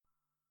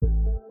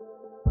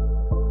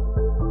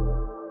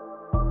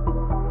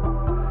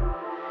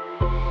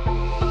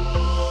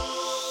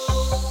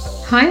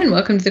Hi, and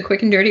welcome to the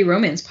Quick and Dirty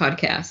Romance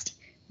Podcast.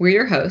 We're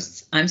your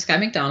hosts. I'm Sky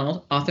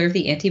McDonald, author of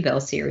the Auntie Belle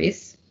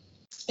series.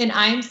 And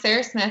I'm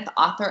Sarah Smith,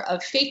 author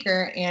of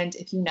Faker and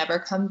If You Never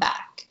Come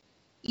Back.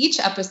 Each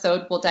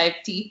episode will dive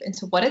deep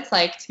into what it's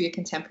like to be a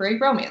contemporary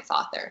romance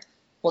author.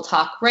 We'll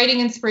talk writing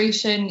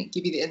inspiration,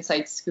 give you the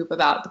inside scoop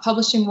about the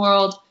publishing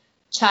world,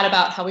 chat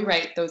about how we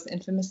write those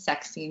infamous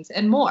sex scenes,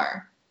 and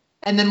more.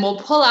 And then we'll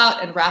pull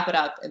out and wrap it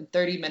up in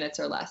 30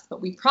 minutes or less,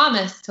 but we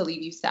promise to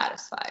leave you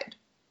satisfied.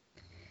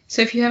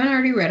 So if you haven't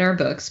already read our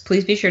books,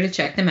 please be sure to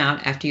check them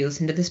out after you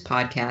listen to this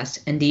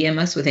podcast and DM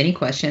us with any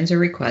questions or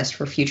requests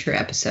for future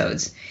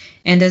episodes.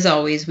 And as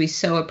always, we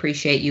so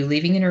appreciate you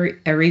leaving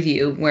a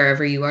review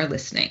wherever you are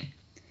listening.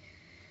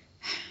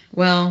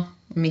 Well,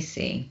 let me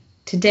see.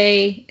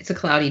 Today, it's a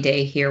cloudy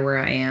day here where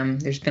I am.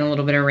 There's been a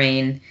little bit of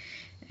rain.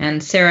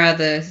 And Sarah,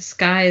 the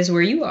skies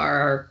where you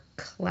are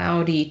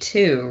cloudy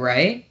too,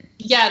 right?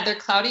 Yeah, they're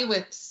cloudy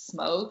with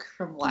smoke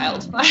from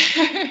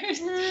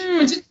wildfires,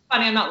 which is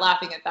funny. I'm not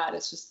laughing at that.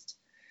 It's just,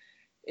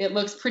 it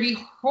looks pretty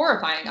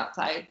horrifying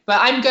outside. But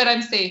I'm good.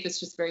 I'm safe. It's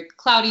just very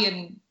cloudy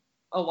and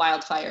a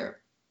wildfire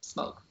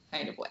smoke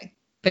kind of way.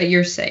 But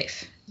you're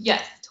safe.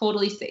 Yes,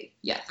 totally safe.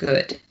 Yes.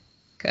 Good.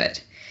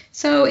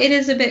 So it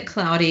is a bit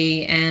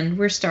cloudy, and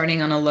we're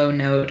starting on a low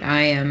note.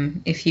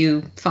 If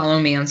you follow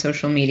me on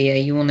social media,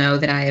 you will know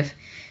that I have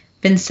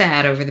been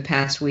sad over the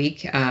past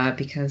week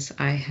because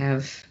I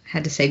have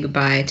had to say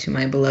goodbye to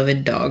my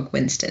beloved dog,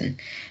 Winston.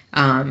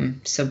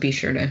 So be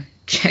sure to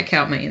check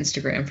out my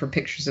Instagram for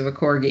pictures of a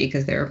corgi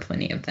because there are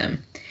plenty of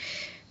them.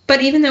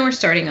 But even though we're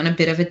starting on a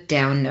bit of a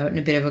down note and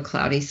a bit of a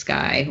cloudy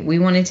sky, we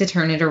wanted to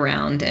turn it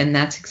around, and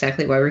that's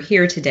exactly why we're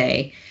here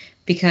today.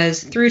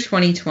 Because through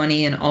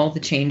 2020 and all the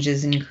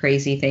changes and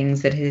crazy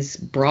things that it has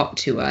brought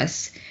to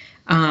us,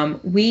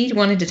 we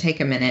wanted to take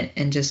a minute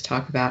and just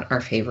talk about our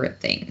favorite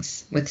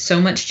things. With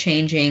so much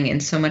changing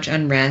and so much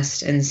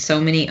unrest and so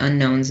many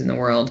unknowns in the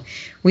world,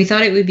 we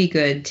thought it would be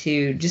good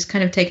to just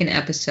kind of take an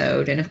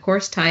episode and, of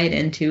course, tie it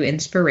into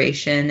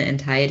inspiration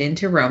and tie it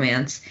into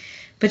romance,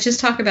 but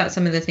just talk about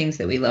some of the things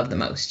that we love the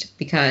most.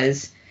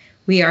 Because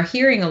we are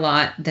hearing a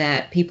lot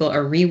that people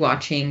are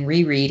rewatching,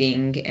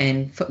 rereading,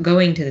 and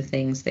going to the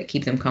things that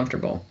keep them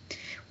comfortable.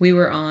 We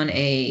were on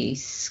a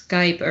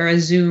Skype or a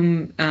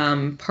Zoom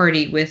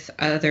party with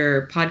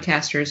other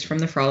podcasters from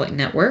the Frolic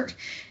Network,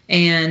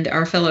 and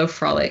our fellow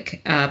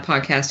Frolic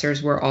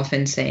podcasters were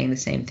often saying the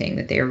same thing,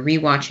 that they are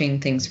rewatching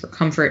things for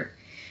comfort.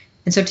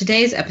 And so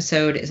today's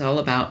episode is all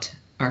about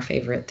our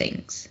favorite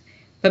things.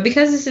 But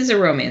because this is a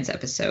romance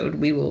episode,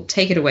 we will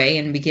take it away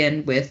and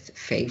begin with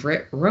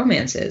favorite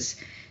romances.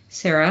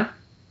 Sarah,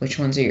 which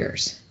ones are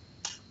yours?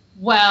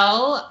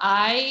 Well,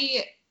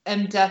 I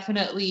am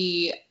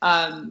definitely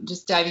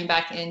just diving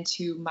back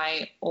into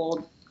my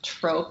old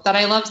trope that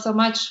I love so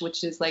much,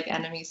 which is like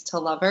enemies to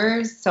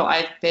lovers. So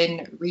I've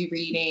been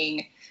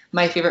rereading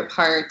my favorite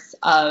parts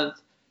of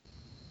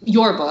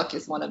your book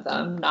is one of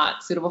them,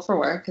 Not Suitable for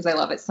Work, because I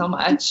love it so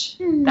much.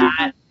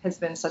 That has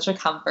been such a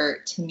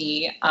comfort to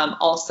me.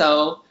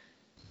 Also,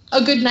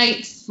 A Good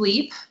Night's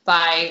Sleep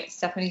by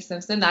Stephanie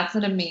Simpson. That's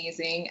an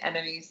amazing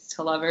enemies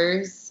to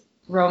lovers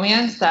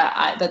romance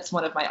that's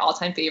one of my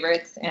all-time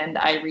favorites, and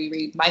I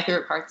reread my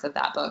favorite parts of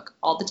that book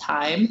all the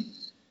time.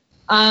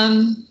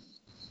 I'm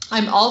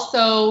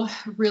also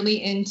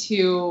really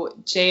into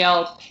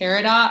J.L.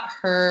 Peridot,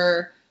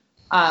 her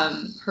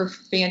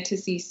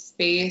fantasy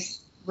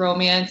space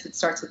romance. It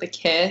starts with a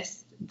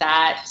kiss.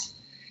 That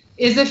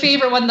is a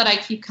favorite one that I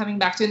keep coming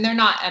back to, and they're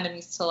not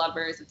enemies to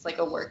lovers. It's like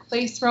a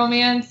workplace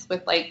romance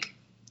with like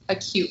a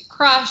cute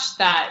crush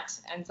that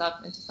ends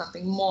up into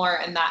something more,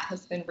 and that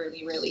has been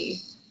really,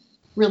 really,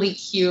 really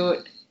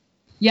cute.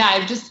 Yeah,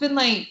 I've just been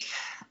like,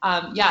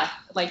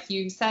 like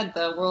you said,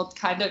 the world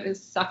kind of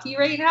is sucky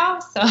right now,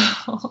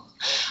 so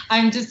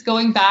I'm just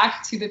going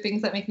back to the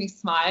things that make me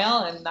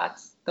smile, and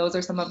those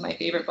are some of my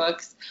favorite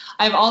books.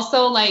 I've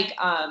also I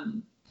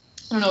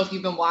don't know if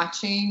you've been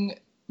watching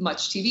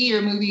much TV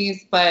or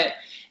movies, but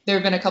there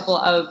have been a couple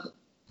of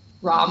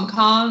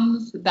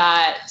rom-coms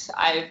that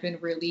I've been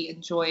really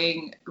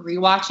enjoying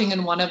rewatching,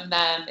 and one of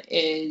them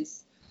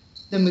is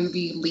the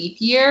movie Leap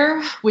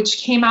Year, which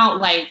came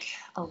out like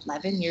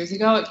 11 years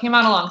ago. It came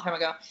out a long time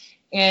ago,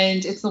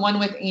 and it's the one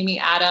with Amy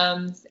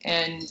Adams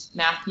and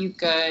Matthew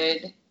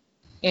Good,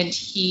 and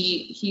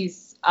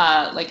he's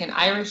like an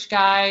Irish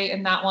guy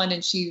in that one,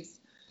 and she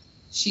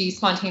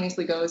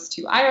spontaneously goes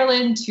to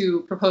Ireland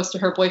to propose to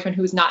her boyfriend,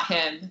 who's not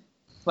him,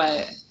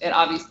 but it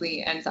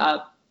obviously ends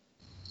up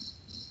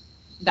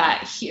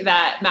that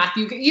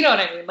Matthew, you know what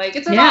I mean? Like,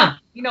 it's a rom,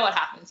 you know what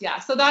happens. Yeah.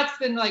 So that's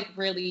been like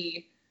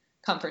really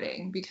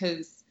comforting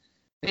because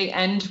they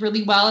end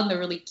really well and they're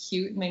really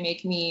cute and they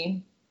make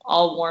me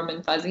all warm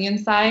and fuzzy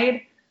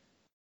inside.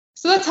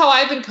 So that's how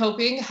I've been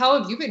coping. How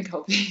have you been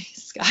coping,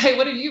 Sky?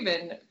 What have you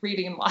been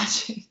reading and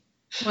watching?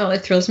 Well,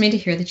 it thrills me to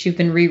hear that you've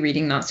been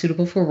rereading Not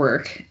Suitable for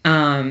Work,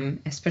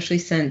 especially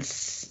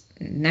since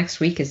next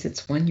week is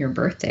its 1-year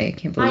birthday. I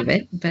can't believe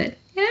it. But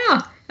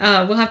yeah,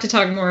 we'll have to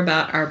talk more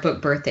about our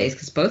book birthdays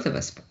because both of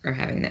us are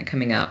having that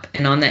coming up.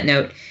 And on that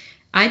note,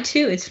 I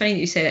too. It's funny that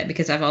you say that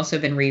because I've also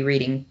been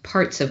rereading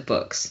parts of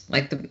books,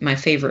 like my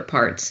favorite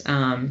parts.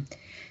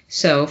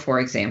 So, for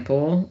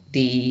example,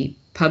 the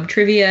pub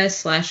trivia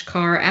 /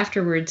 car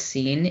afterwards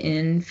scene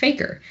in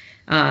Faker.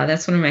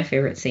 That's one of my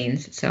favorite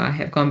scenes. So I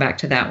have gone back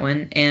to that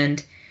one.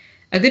 And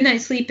A Good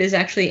Night's Sleep is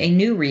actually a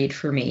new read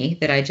for me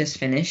that I just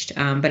finished,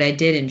 but I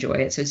did enjoy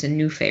it. So it's a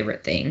new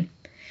favorite thing.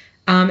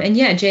 And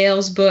yeah,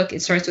 JL's book,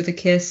 It Starts with a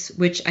Kiss,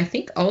 which I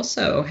think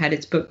also had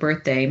its book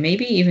birthday,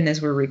 maybe even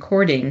as we're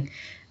recording.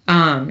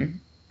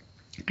 Um,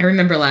 I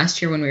remember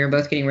last year when we were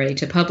both getting ready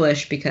to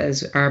publish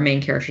because our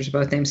main characters are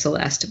both named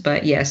Celeste.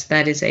 But yes,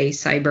 that is a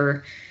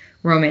cyber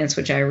romance,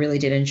 which I really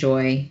did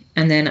enjoy.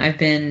 And then I've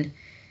been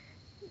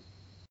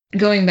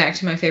going back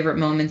to my favorite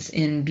moments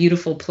in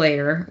Beautiful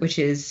Player, which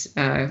is,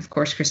 of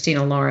course,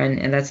 Christina Lauren.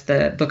 And that's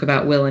the book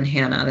about Will and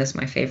Hannah. That's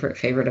my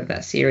favorite of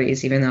that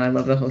series, even though I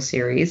love the whole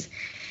series.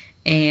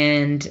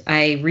 And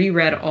I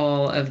reread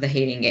all of The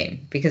Hating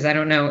Game because I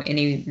don't know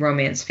any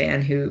romance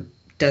fan who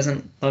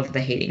doesn't love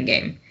The Hating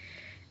Game.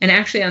 And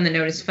actually, on the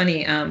note, it's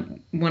funny.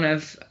 One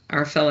of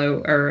our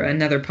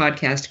another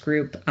podcast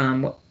group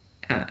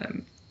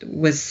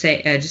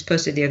just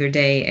posted the other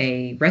day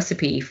a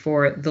recipe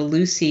for the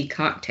Lucy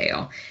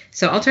cocktail.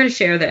 So I'll try to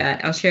share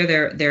that. I'll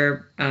share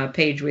their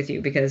page with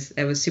you because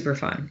it was super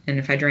fun. And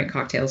if I drink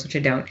cocktails, which I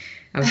don't,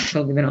 I would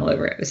totally been all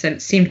over it.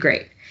 It seemed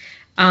great.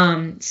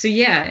 So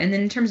yeah, and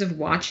then in terms of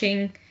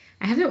watching,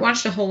 I haven't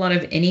watched a whole lot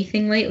of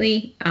anything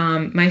lately.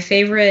 My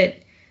favorite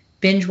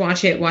binge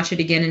watch it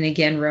again and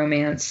again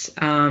romance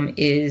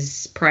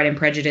is Pride and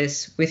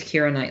Prejudice with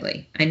Keira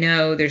Knightley. I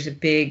know there's a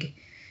big,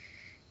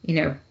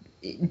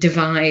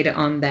 divide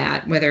on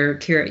that, whether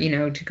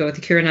Keira, to go with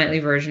the Keira Knightley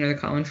version or the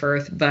Colin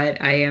Firth,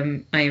 but I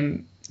am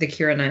the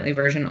Keira Knightley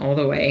version all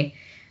the way.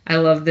 I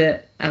love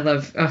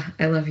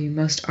you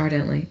most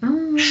ardently.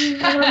 Oh,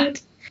 I love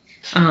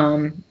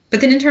it. But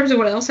then in terms of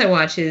what else I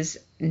watch is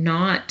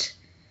not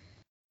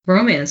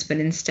romance, but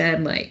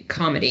instead like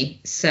comedy.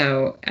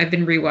 So I've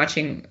been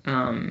rewatching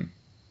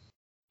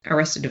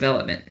Arrested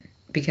Development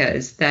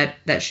because that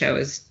show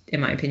is, in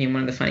my opinion,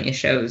 one of the funniest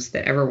shows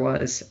that ever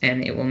was,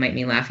 and it will make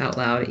me laugh out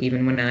loud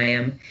even when I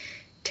am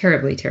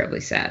terribly, terribly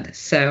sad.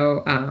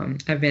 So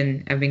I've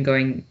been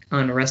going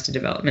on Arrested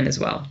Development as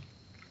well.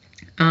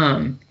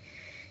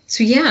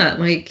 So yeah,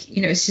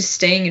 it's just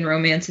staying in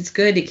romance. It's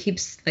good. It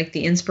keeps like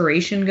the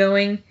inspiration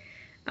going.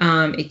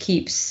 It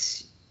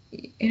keeps,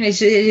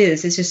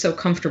 it's just so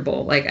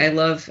comfortable. Like I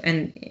love,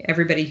 and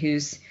everybody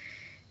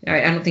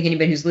I don't think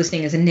anybody who's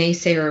listening is a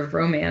naysayer of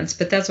romance,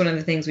 but that's one of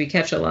the things we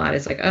catch a lot.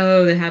 It's like,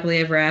 oh, the happily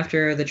ever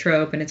after, the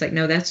trope. And it's like,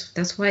 no,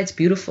 that's why it's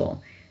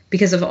beautiful,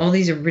 because of all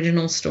these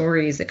original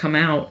stories that come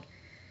out,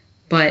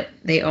 but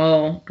they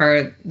all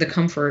are the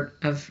comfort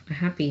of a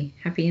happy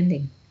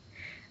ending.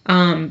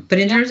 But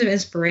in terms of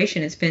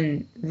inspiration, it's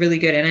been really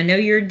good. And I know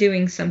you're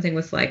doing something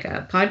with like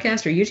a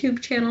podcast or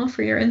YouTube channel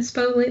for your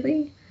inspo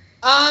lately.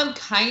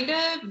 Kind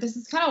of. This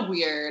is kind of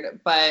weird,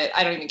 but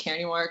I don't even care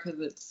anymore because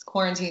it's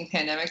quarantine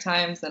pandemic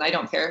times and I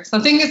don't care if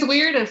something is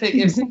weird. If it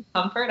gives me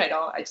comfort, I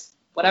just,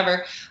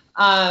 whatever.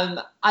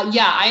 I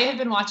have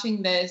been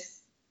watching this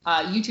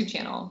YouTube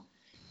channel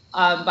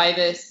by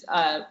this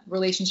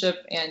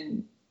relationship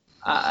and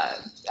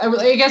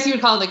I guess you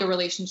would call it like a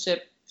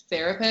relationship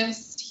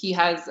therapist. He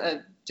has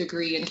a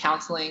degree in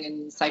counseling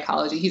and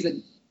psychology. He's a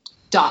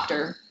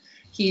doctor.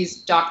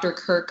 He's Dr.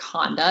 Kirk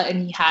Honda,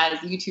 and he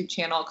has a YouTube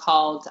channel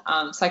called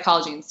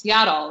Psychology in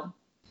Seattle.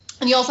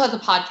 And he also has a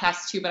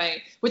podcast too,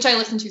 which I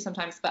listen to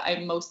sometimes, but I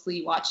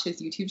mostly watch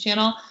his YouTube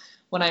channel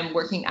when I'm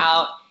working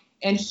out.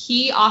 And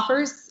he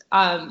offers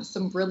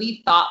some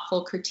really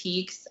thoughtful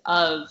critiques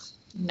of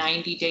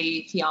 90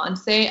 Day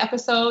Fiancé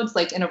episodes,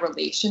 like in a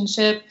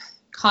relationship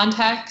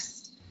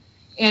context.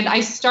 And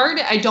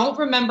I don't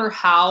remember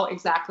how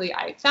exactly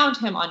I found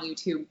him on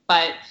YouTube,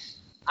 but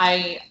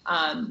I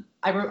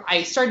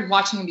started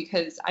watching him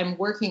because I'm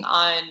working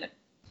on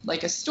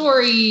like a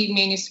story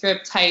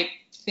manuscript type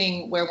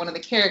thing where one of the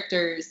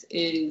characters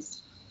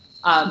is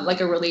like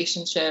a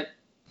relationship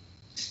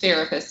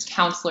therapist,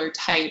 counselor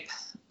type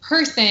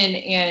person.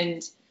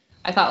 And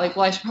I thought like,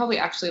 well, I should probably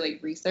actually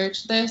like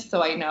research this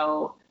so I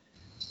know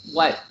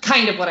what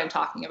I'm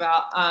talking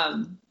about.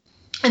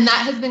 And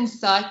that has been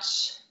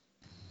such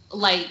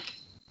like,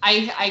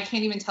 I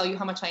can't even tell you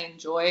how much I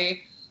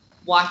enjoy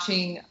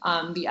watching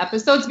the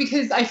episodes,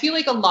 because I feel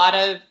like a lot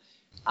of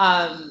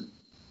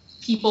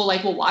people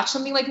like will watch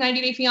something like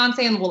 90 Day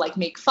Fiancé and will like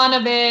make fun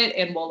of it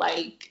and will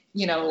like,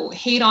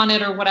 hate on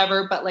it or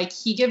whatever. But like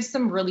he gives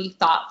some really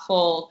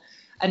thoughtful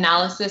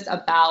analysis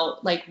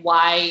about like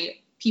why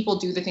people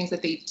do the things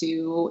that they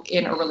do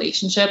in a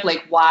relationship,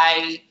 like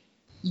why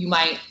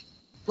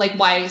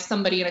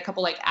somebody in a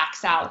couple like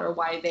acts out, or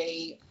why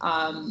they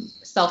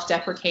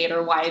self-deprecate,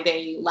 or why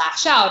they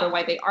lash out, or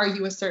why they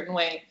argue a certain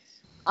way.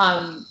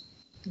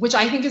 Which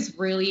I think is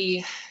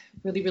really,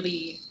 really,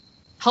 really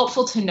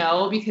helpful to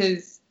know,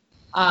 because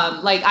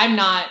like I'm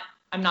not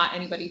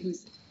anybody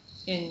who's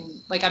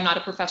in, like, I'm not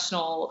a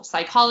professional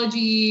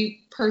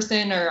psychology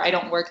person, or I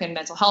don't work in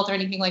mental health or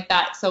anything like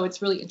that. So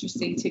it's really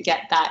interesting to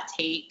get that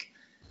take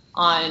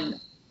on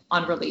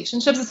on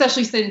relationships,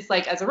 especially since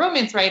like as a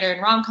romance writer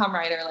and rom-com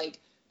writer, like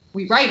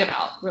we write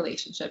about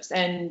relationships,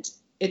 and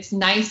it's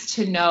nice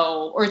to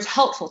know, or it's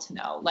helpful to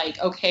know, like,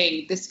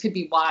 okay, this could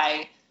be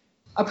why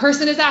a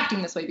person is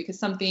acting this way because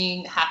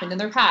something happened in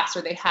their past,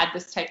 or they had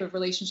this type of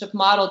relationship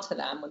modeled to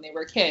them when they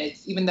were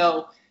kids, even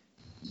though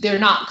they're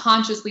not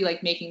consciously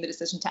like making the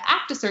decision to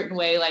act a certain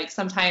way. Like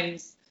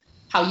sometimes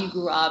how you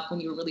grew up when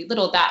you were really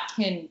little, that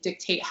can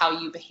dictate how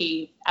you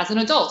behave as an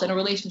adult in a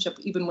relationship,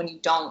 even when you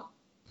don't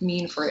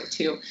mean for it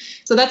to.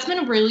 So that's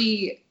been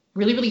really,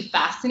 really, really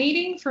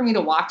fascinating for me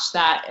to watch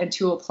that and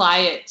to apply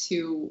it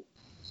to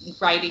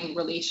writing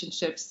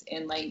relationships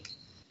in like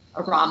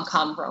a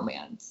rom-com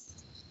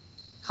romance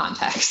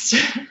context.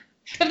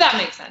 If that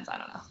makes sense, I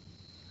don't know.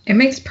 It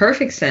makes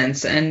perfect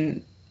sense,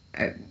 and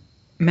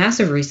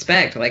massive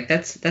respect. Like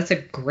that's a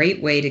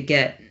great way to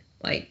get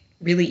like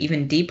really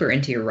even deeper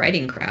into your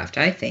writing craft,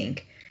 I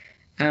think.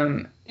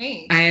 I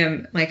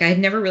am like, I had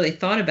never really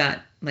thought about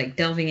like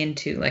delving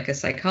into like a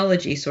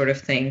psychology sort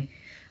of thing,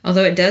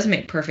 although it does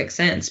make perfect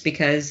sense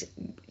because,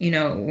 you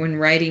know, when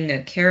writing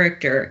a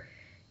character,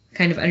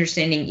 kind of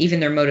understanding even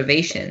their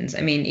motivations.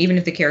 I mean, even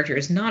if the character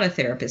is not a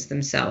therapist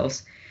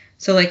themselves.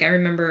 So like I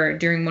remember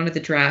during one of the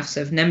drafts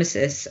of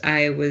Nemesis,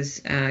 I was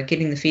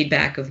getting the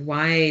feedback of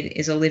why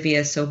is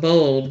Olivia so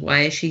bold?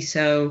 Why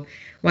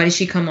does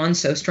she come on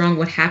so strong?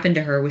 What happened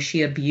to her? Was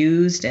she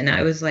abused? And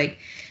I was like,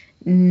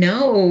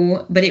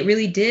 no, but it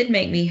really did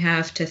make me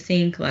have to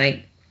think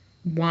like,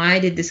 why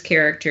did this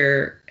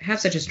character have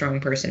such a strong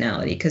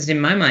personality? Because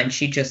in my mind,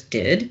 she just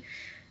did.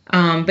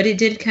 But it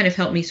did kind of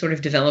help me sort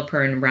of develop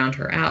her and round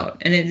her out.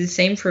 And it's the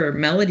same for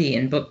Melody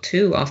in book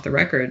 2, Off the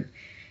Record.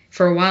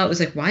 For a while, it was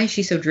like, why is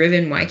she so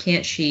driven? Why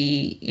can't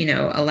she, you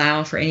know,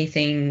 allow for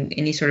anything,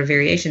 any sort of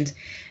variations?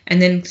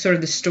 And then sort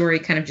of the story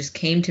kind of just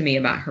came to me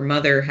about her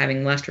mother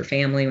having left her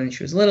family when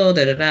she was little,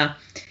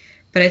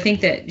 But I think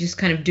that just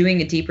kind of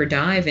doing a deeper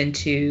dive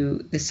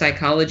into the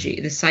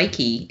psychology, the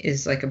psyche,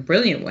 is like a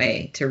brilliant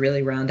way to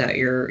really round out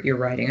your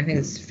writing. I think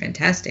it's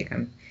fantastic.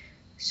 I'm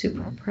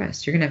super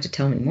impressed. You're going to have to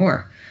tell me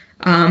more.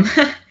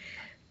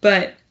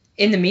 But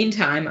in the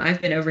meantime, I've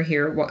been over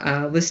here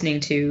listening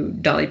to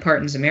Dolly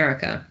Parton's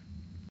America.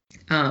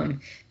 That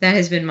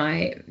has been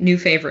my new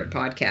favorite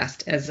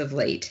podcast as of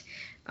late.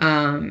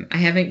 I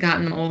haven't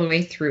gotten all the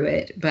way through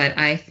it, but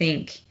I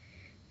think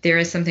there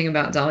is something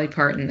about Dolly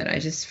Parton that I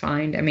just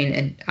find,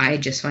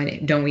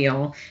 it, don't we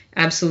all,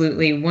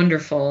 absolutely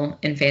wonderful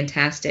and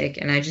fantastic.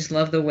 And I just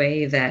love the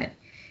way that,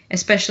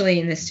 especially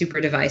in this super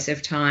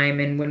divisive time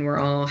and when we're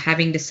all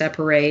having to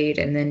separate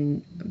and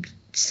then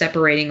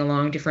separating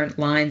along different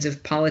lines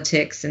of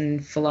politics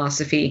and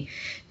philosophy,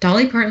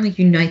 Dolly Parton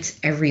unites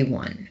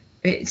everyone.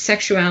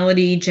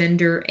 Sexuality,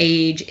 gender,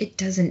 age, it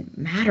doesn't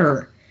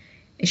matter.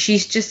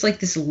 She's just like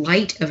this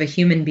light of a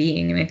human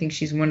being, and I think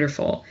she's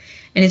wonderful.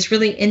 And it's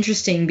really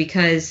interesting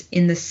because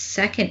in the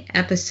second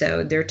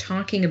episode, they're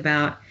talking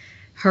about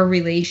her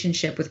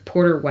relationship with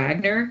Porter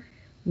Wagner,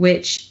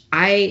 which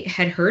I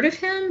had heard of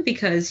him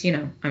because, you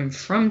know, I'm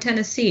from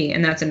Tennessee,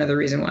 and that's another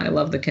reason why I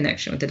love the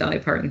connection with the Dolly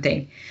Parton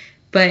thing.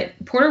 But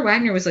Porter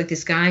Wagner was like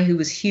this guy who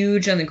was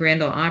huge on the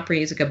Grand Ole Opry.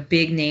 He was like a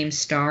big name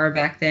star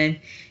back then.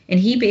 And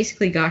he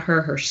basically got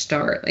her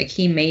start. Like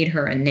he made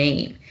her a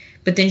name.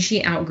 But then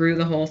she outgrew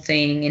the whole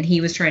thing, and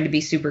he was trying to be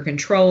super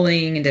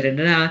controlling and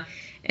da-da-da-da.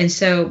 And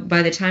so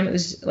by the time it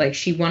was like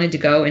she wanted to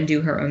go and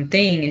do her own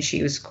thing, and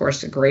she was, of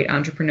course, a great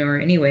entrepreneur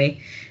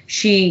anyway,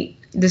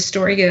 the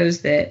story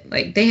goes that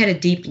like they had a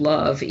deep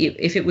love.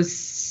 If it was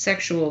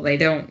sexual, they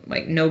don't,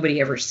 like,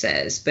 nobody ever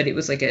says, but it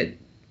was like a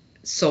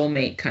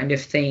soulmate kind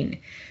of thing.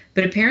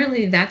 But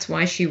apparently that's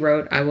why she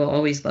wrote I Will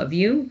Always Love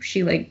You.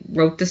 She like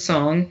wrote the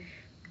song,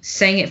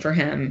 sang it for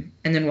him,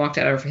 and then walked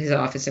out of his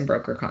office and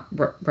broke her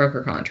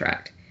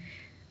contract.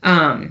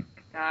 God,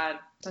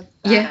 that's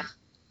bad. Yeah,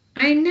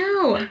 I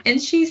know.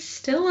 And she's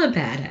still a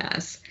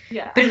badass.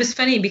 Yeah. But it was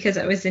funny because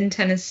I was in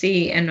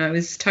Tennessee and I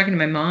was talking to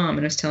my mom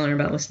and I was telling her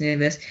about listening to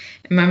this.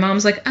 And my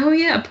mom's like, oh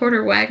yeah,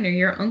 Porter Wagner,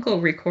 your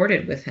uncle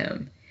recorded with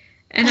him.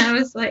 And I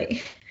was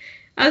like,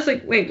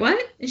 wait,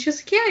 what? And she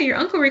was like, yeah, your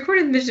uncle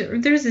recorded.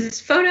 There's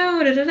this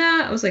photo. Da, da,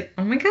 da. I was like,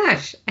 oh my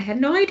gosh, I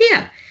had no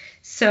idea.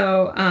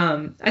 So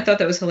I thought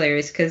that was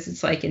hilarious because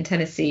it's like in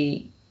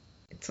Tennessee,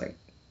 it's like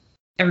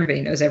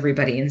everybody knows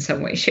everybody in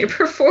some way, shape,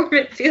 or form,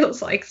 it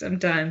feels like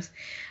sometimes,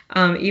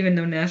 even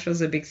though Nashville's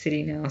a big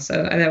city now.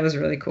 So that was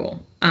really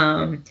cool.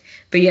 But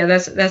yeah,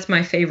 that's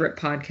my favorite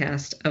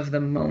podcast of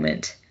the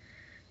moment.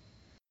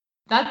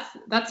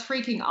 That's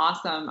freaking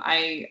awesome.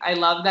 I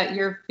love that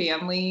your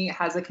family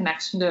has a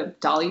connection to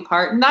Dolly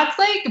Parton. That's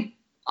like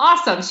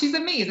awesome. She's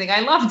amazing. I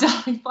love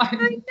Dolly Parton.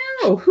 I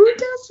know. Who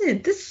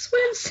doesn't? This is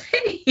what I'm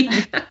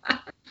saying.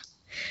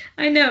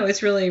 I know.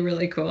 It's really,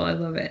 really cool. I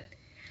love it.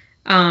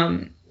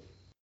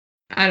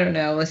 I don't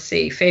know. Let's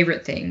see.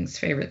 Favorite things.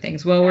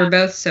 Well, we're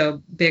both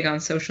so big on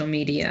social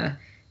media.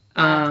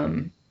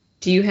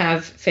 Do you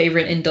have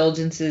favorite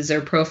indulgences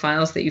or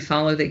profiles that you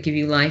follow that give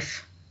you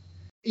life?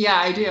 Yeah,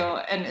 I do.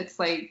 And it's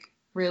like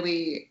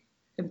really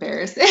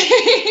embarrassing.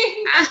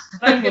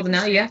 Well,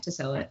 now you have to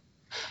sell it.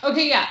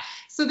 Okay, yeah.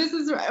 So this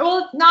is,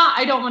 well, not,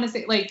 I don't want to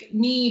say, like,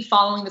 me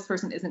following this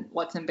person isn't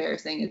what's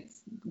embarrassing.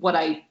 It's what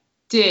I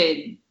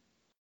did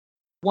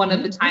one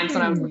of the times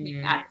when I was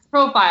looking at his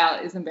profile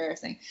is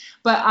embarrassing.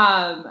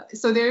 But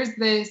so there's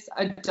this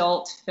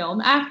adult film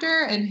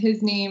actor, and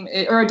his name,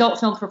 or adult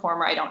film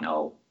performer, I don't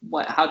know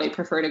how they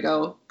prefer to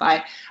go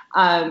by.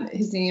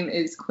 His name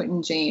is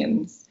Quentin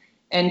James,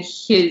 and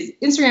his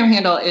Instagram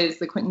handle is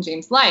the Quentin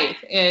James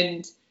Life.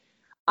 And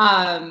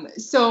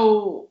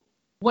so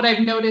what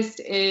I've noticed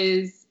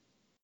is,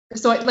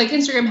 so like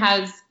Instagram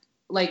has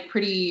like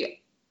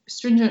pretty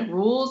stringent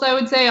rules, I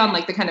would say, on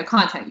like the kind of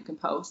content you can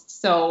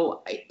post.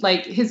 So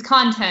like his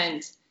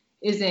content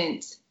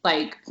isn't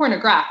like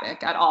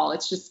pornographic at all.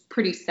 It's just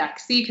pretty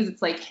sexy because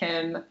it's like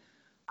him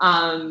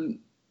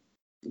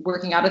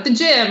working out at the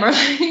gym, or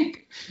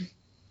like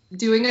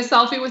doing a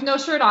selfie with no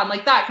shirt on,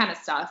 like that kind of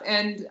stuff.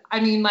 And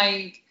I mean,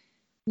 like,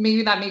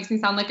 maybe that makes me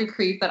sound like a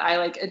creep that I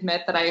like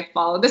admit that I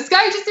follow this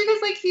guy just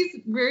because like he's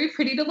very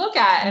pretty to look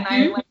at, and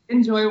I like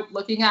enjoy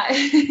looking at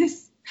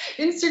his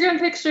Instagram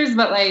pictures.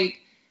 But like,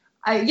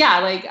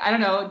 like, I don't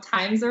know,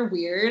 times are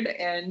weird,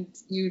 and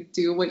you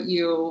do what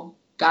you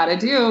gotta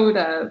do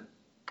to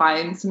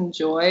find some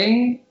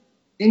joy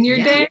in your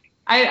day.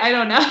 I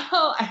don't know.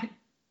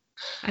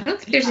 I don't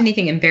think there's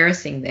anything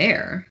embarrassing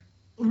there.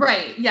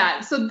 Right.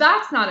 Yeah. So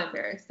that's not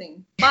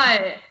embarrassing.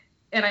 But,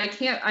 and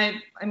I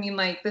mean,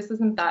 like, this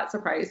isn't that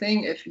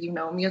surprising if you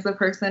know me as a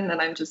person,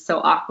 and I'm just so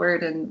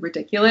awkward and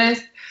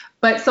ridiculous.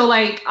 But so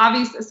like,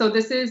 obviously, so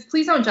this is,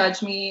 please don't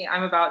judge me.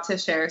 I'm about to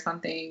share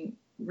something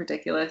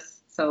ridiculous.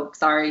 So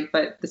sorry,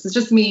 but this is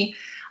just me.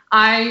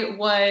 I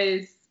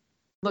was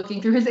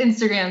looking through his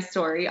Instagram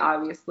story,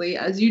 obviously,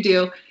 as you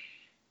do.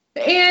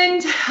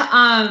 And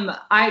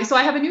I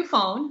have a new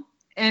phone,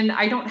 and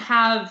I don't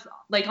have,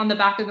 like, on the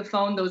back of the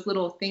phone, those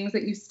little things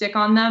that you stick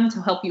on them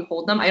to help you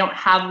hold them. I don't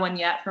have one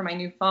yet for my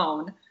new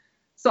phone.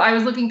 So I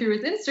was looking through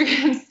his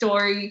Instagram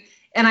story,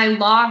 and I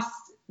lost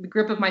the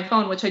grip of my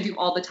phone, which I do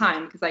all the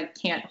time because I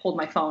can't hold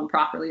my phone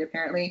properly,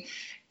 apparently.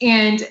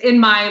 And in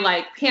my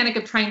like panic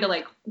of trying to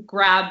like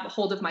grab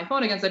hold of my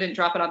phone again so I didn't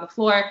drop it on the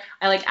floor,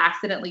 I like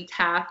accidentally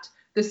tapped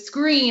the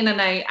screen, and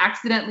I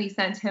accidentally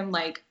sent him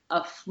like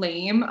a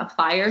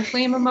fire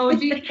flame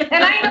emoji.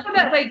 And I know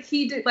that like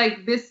he did,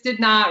 like, this did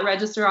not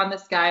register on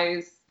this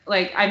guy's,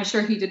 like, I'm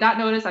sure he did not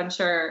notice. I'm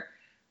sure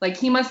like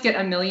he must get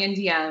a million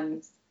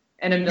DMs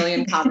and a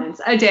million comments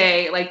a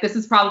day. Like, this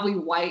is probably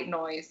white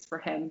noise for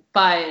him.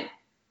 But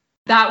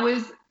that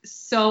was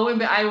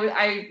so,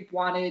 I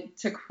wanted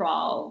to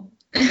crawl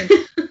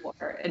into the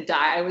floor and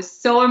die. I was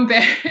so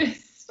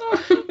embarrassed.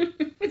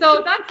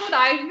 So that's what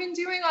I've been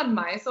doing on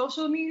my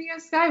social media.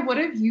 Sky, what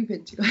have you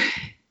been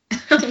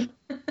doing?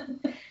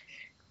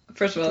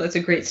 First of all, that's a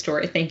great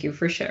story. Thank you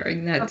for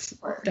sharing.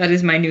 That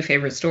is my new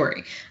favorite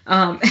story.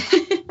 I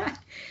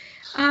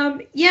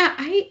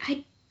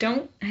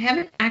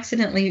haven't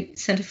accidentally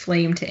sent a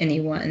flame to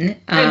anyone.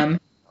 I'm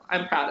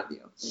proud of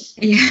you.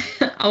 Yeah,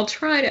 I'll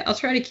try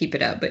to keep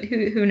it up, but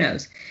who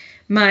knows?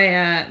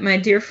 My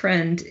dear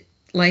friend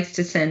likes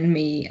to send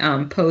me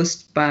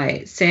posts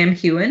by Sam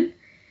Heughan,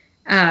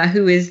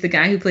 who is the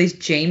guy who plays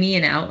Jamie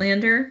in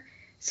Outlander.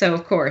 So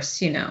of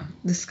course, you know,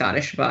 the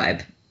Scottish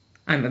vibe.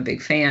 I'm a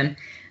big fan.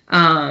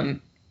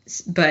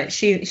 But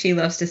she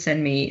loves to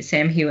send me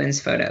Sam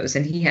Heughan's photos,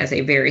 and he has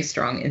a very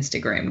strong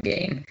Instagram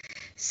game.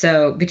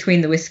 So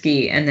between the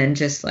whiskey and then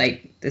just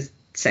like the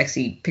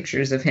sexy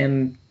pictures of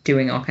him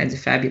doing all kinds of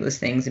fabulous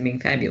things and being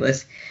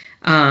fabulous,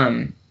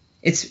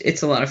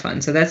 it's a lot of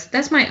fun. So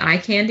that's my eye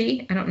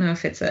candy. I don't know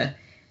if it's a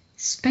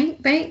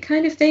spank bank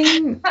kind of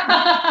thing,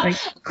 like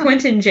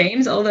Quentin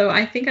James, although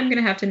I think I'm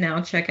gonna have to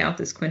now check out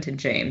this Quentin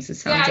James. It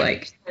sounds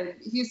like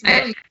he's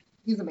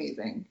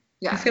amazing.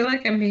 Yeah, I feel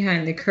like I'm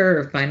behind the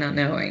curve by not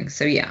knowing.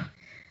 So yeah.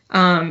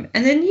 And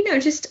then, you know,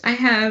 just I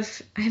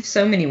have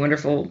so many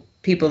wonderful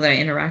people that I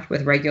interact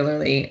with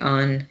regularly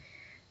on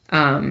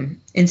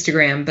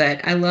Instagram,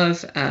 but I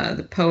love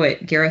the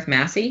poet Gareth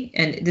Massey,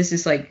 and this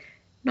is like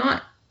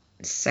not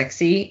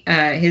sexy.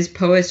 His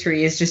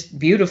poetry is just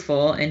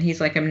beautiful, and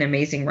he's like an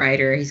amazing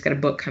writer. He's got a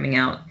book coming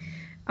out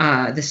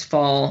this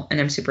fall,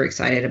 and I'm super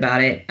excited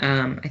about it.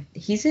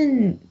 He's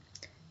in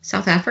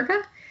South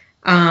Africa.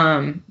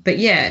 But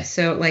yeah,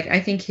 so like I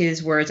think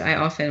his words, I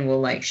often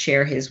will like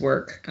share his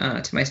work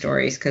to my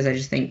stories because I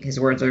just think his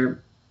words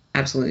are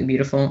absolutely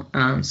beautiful.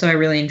 So I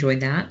really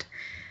enjoyed that.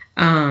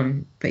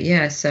 But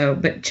yeah,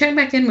 but check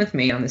back in with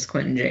me on this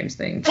Quentin James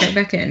thing. Check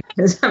back in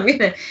because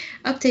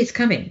updates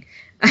coming.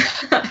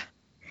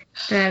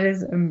 That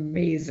is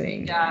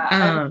amazing.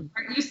 Yeah.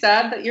 Aren't you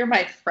sad that you're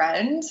my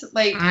friend?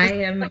 Like, I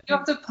am. What you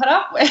have to put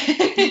up with.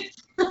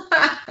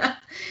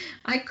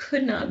 I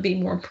could not be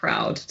more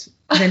proud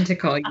than to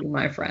call you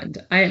my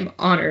friend. I am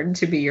honored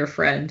to be your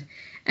friend,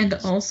 and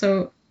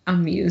also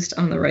amused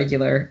on the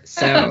regular.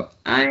 So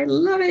I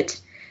love it.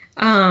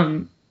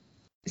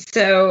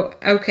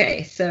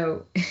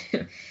 So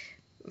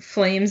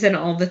flames and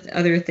all the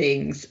other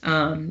things.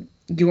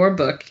 Your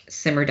book,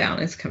 Simmer Down,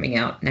 is coming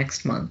out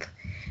next month,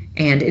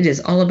 and it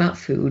is all about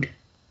food.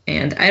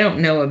 And I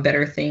don't know a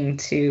better thing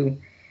to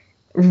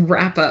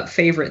wrap up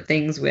favorite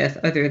things with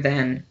other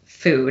than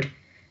food.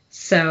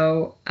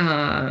 So,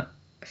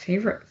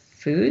 favorite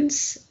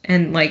foods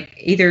and like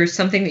either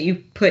something that you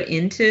put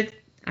into,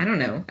 I don't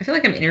know. I feel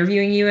like I'm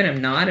interviewing you and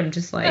I'm not. I'm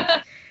just like,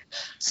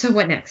 so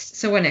what next?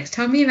 So what next?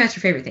 Tell me about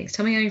your favorite things.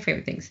 Tell me all your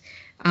favorite things.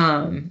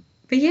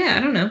 But yeah, I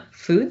don't know.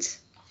 Foods?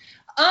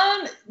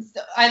 So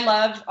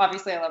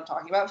obviously I love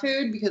talking about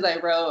food because I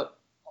wrote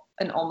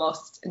an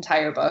almost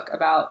entire book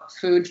about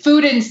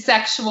food and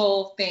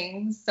sexual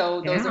things.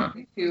 So those Yeah. are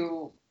my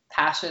two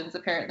passions,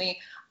 apparently.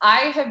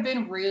 I have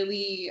been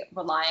really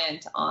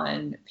reliant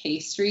on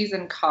pastries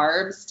and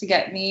carbs to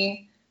get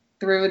me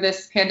through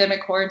this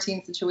pandemic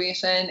quarantine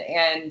situation.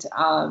 And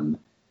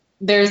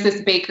there's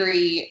this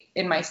bakery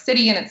in my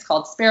city, and it's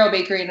called Sparrow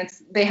Bakery, and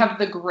they have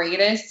the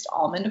greatest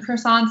almond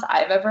croissants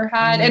I've ever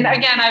had. And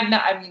again,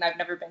 I've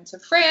never been to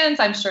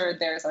France. I'm sure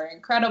theirs are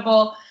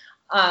incredible.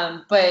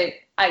 But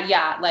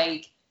yeah,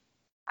 like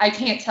I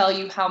can't tell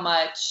you how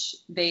much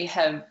they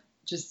have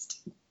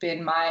just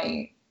been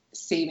my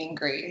saving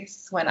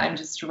grace when I'm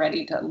just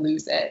ready to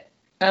lose it.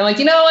 And I'm like,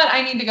 you know what?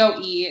 I need to go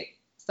eat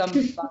some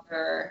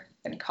butter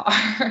and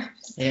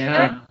carbs.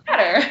 Yeah. And it's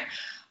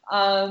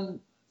better.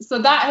 So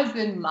that has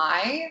been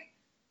my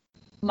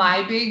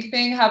big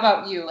thing. How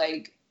about you?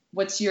 Like,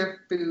 what's your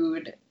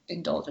food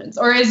indulgence,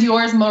 or is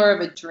yours more of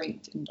a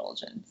drink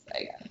indulgence?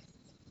 I guess.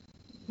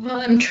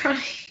 Well, I'm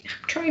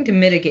trying to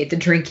mitigate the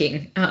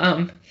drinking.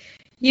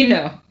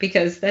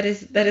 Because that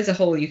is a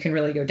hole you can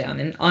really go down.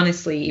 And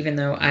honestly, even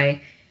though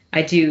I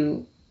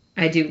do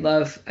I do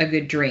love a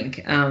good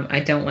drink, I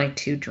don't like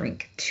to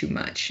drink too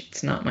much.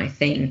 It's not my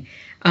thing.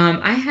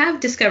 I have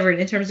discovered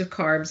in terms of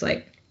carbs,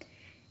 like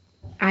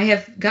I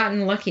have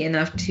gotten lucky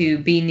enough to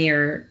be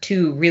near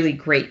two really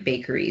great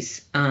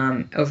bakeries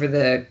over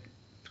the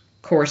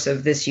course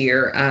of this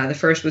year. The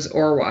first was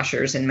Ore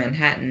Washers in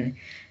Manhattan.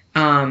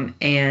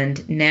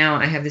 And now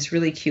I have this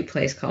really cute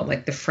place called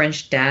like the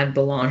French Dad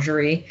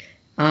Boulangerie.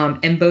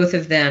 And both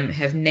of them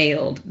have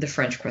nailed the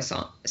French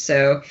croissant.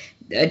 So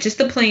just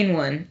the plain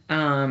one.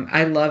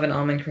 I love an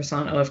almond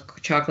croissant. I love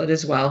chocolate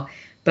as well.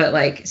 But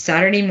like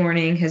Saturday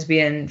morning has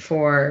been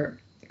for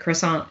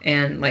croissant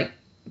and like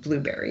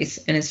blueberries.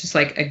 And it's just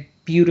like a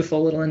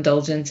beautiful little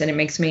indulgence. And it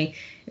makes me,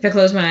 if I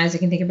close my eyes, I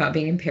can think about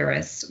being in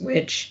Paris,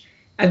 which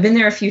I've been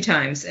there a few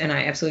times and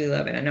I absolutely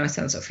love it. I know I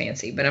sound so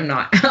fancy, but I'm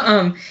not.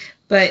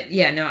 But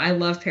yeah, no, I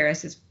love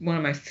Paris. It's one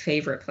of my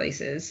favorite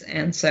places.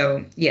 And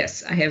so,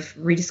 yes, I have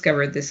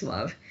rediscovered this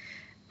love.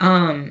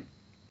 Um,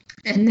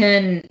 and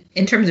then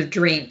in terms of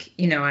drink,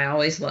 I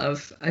always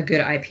love a good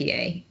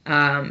IPA.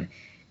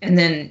 And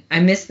then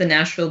I miss the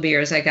Nashville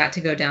beers. I got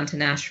to go down to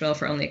Nashville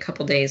for only a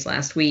couple days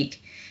last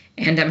week.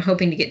 And I'm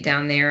hoping to get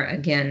down there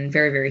again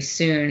very, very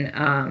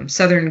soon.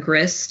 Southern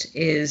Grist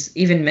is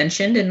even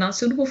mentioned and not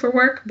suitable for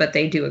work, but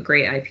they do a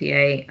great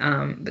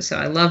IPA. So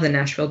I love the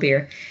Nashville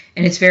beer,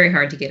 and it's very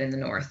hard to get in the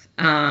North.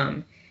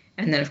 And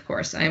then, of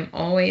course, I'm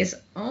always,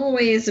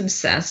 always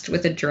obsessed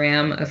with a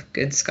dram of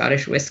good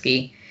Scottish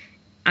whiskey.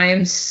 I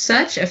am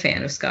such a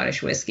fan of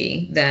Scottish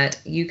whiskey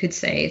that you could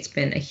say it's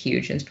been a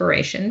huge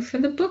inspiration for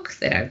the book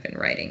that I've been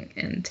writing.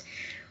 And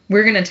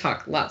we're going to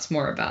talk lots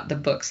more about the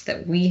books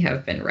that we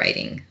have been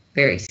writing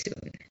very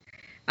soon.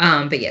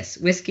 But yes,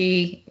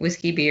 whiskey,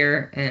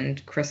 beer,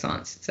 and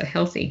croissants. It's a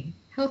healthy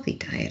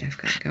diet I've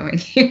got going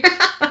here.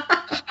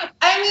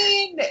 I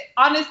mean,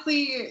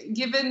 honestly,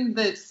 given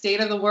the state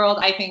of the world,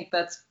 I think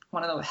that's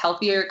one of the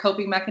healthier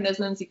coping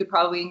mechanisms you could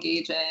probably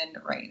engage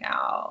in right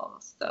now.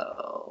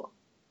 So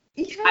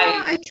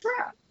Yeah,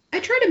 I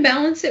try to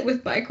balance it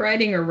with bike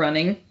riding or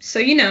running. So,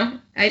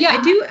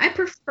 I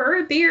prefer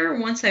a beer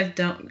once I've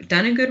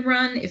done a good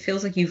run. It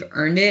feels like you've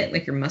earned it,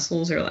 like your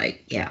muscles are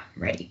like, yeah,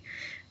 ready.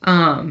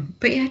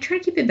 But yeah, I try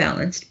to keep it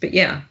balanced. But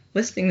yeah,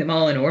 listing them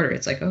all in order,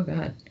 it's like, oh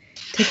God,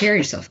 take care of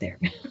yourself there.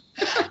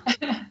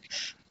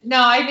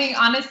 No, I think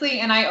honestly,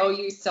 and I owe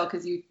you still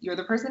because you're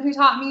the person who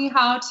taught me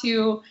how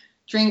to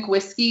drink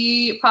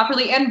whiskey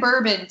properly and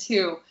bourbon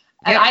too.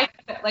 And yep.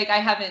 I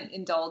haven't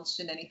indulged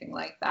in anything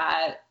like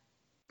that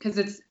because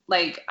it's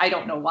like, I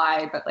don't know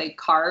why, but like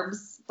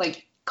carbs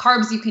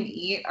you can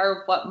eat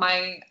are what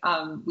my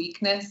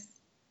weakness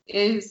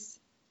is.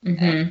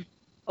 Mm-hmm. And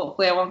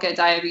hopefully I won't get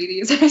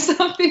diabetes or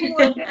something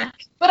like that.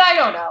 But I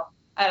don't know.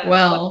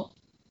 Well,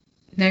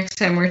 next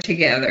time we're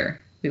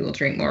together, we will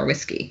drink more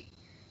whiskey.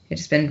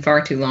 It's been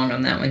far too long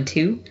on that one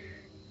too.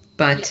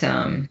 But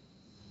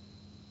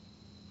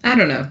I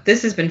don't know.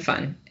 This has been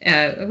fun.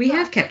 We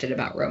have kept it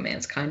about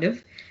romance, kind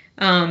of.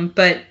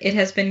 But it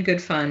has been good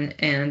fun,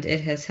 and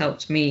it has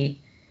helped me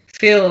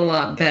feel a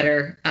lot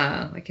better.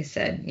 Like I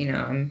said,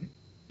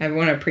 I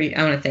want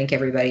to thank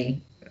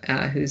everybody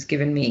who's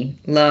given me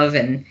love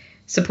and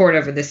support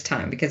over this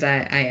time, because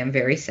I am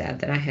very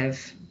sad that I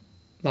have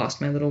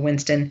lost my little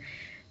Winston.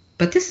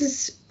 But this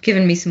has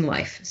given me some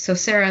life. So,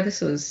 Sarah, this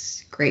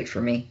was great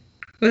for me.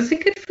 Was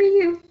it good for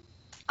you?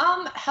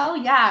 Hell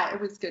yeah,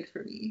 it was good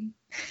for me.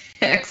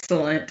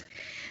 Excellent.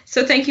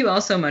 So thank you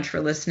all so much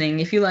for listening.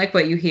 If you like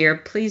what you hear,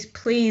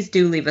 please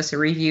do leave us a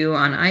review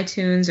on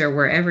iTunes or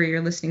wherever you're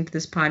listening to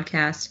this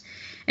podcast.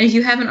 And if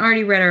you haven't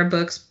already read our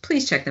books,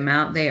 please check them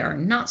out. They are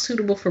Not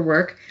Suitable for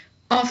Work,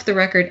 Off the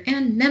Record,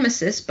 and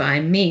Nemesis by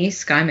me,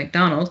 Skye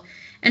McDonald,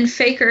 and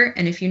Faker,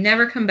 and If You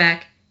Never Come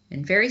Back,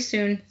 and very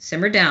soon,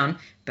 Simmer Down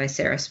by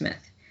Sarah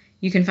Smith.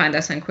 You can find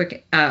us on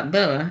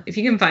if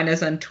you can find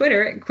us on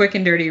Twitter at Quick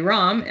and Dirty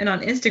Rom and on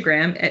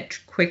Instagram at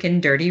Quick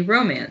and Dirty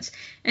Romance.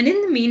 And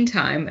in the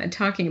meantime,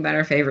 talking about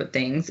our favorite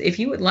things, if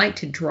you would like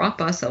to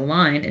drop us a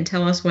line and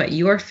tell us what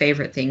your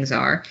favorite things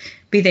are,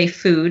 be they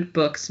food,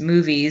 books,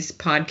 movies,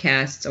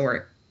 podcasts,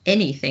 or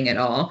anything at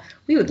all,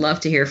 we would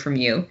love to hear from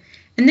you.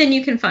 And then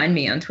you can find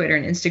me on Twitter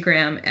and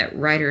Instagram at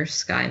writer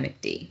Skye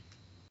McD.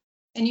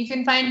 And you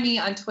can find me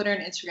on Twitter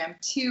and Instagram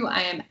too.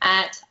 I am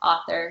at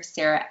author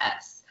Sarah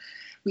S.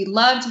 We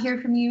love to hear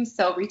from you,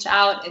 so reach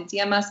out and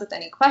DM us with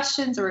any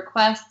questions or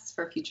requests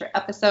for future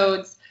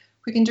episodes.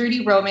 Quick and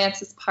Dirty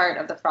Romance is part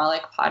of the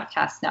Frolic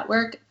Podcast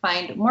Network.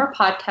 Find more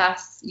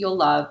podcasts you'll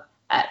love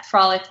at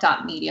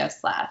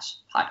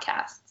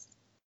frolic.media/podcasts.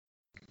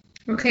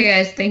 Okay,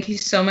 guys, thank you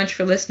so much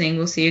for listening.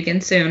 We'll see you again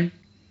soon.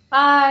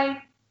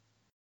 Bye.